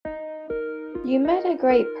You met a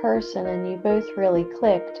great person and you both really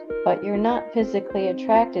clicked, but you're not physically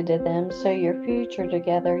attracted to them, so your future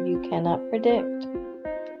together you cannot predict.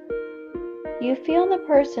 You feel the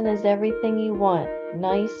person is everything you want,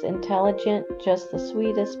 nice, intelligent, just the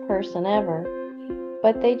sweetest person ever,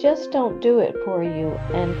 but they just don't do it for you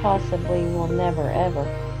and possibly will never ever.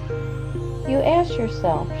 You ask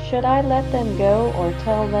yourself, should I let them go or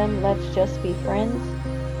tell them let's just be friends?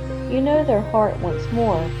 You know their heart wants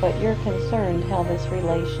more, but you're concerned how this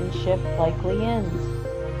relationship likely ends.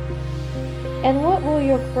 And what will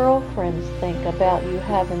your girlfriends think about you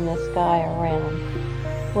having this guy around?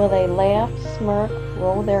 Will they laugh, smirk,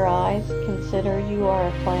 roll their eyes, consider you are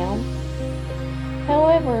a clown?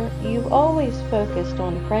 However, you've always focused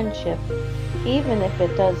on friendship, even if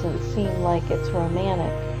it doesn't seem like it's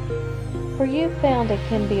romantic. For you found it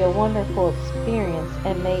can be a wonderful experience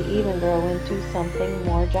and may even grow into something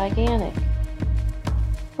more gigantic.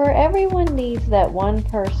 For everyone needs that one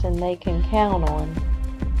person they can count on,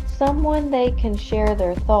 someone they can share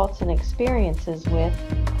their thoughts and experiences with.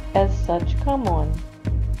 As such, come on.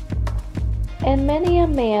 And many a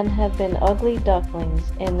man have been ugly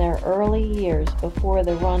ducklings in their early years before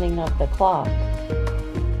the running of the clock.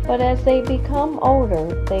 But as they become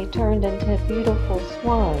older, they turned into beautiful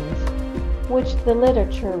swans, which the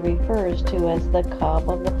literature refers to as the cob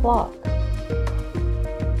of the flock.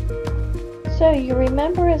 So you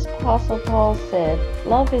remember, as Apostle Paul said,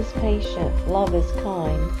 love is patient, love is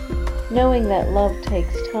kind, knowing that love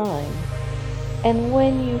takes time. And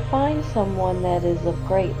when you find someone that is of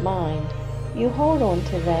great mind, you hold on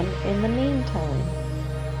to them in the meantime.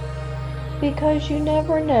 Because you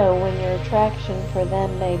never know when your attraction for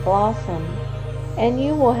them may blossom, and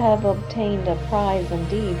you will have obtained a prize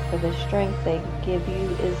indeed, for the strength they give you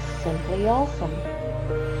is simply awesome.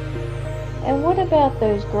 And what about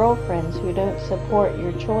those girlfriends who don't support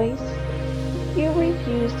your choice? You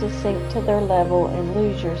refuse to sink to their level and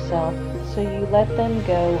lose yourself, so you let them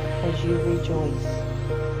go as you rejoice.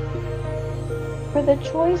 For the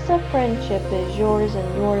choice of friendship is yours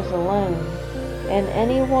and yours alone, and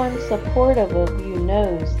anyone supportive of you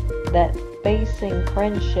knows that basing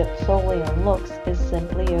friendship solely on looks is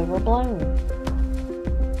simply overblown.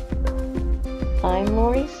 I'm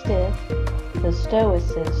Lori Stiff, the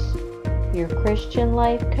Stoicess, your Christian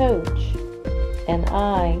life coach, and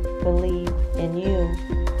I believe in you.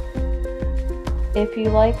 If you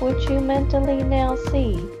like what you mentally now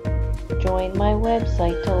see, join my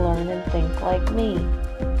website to learn and think like me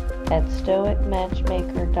at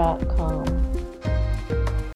stoicmatchmaker.com.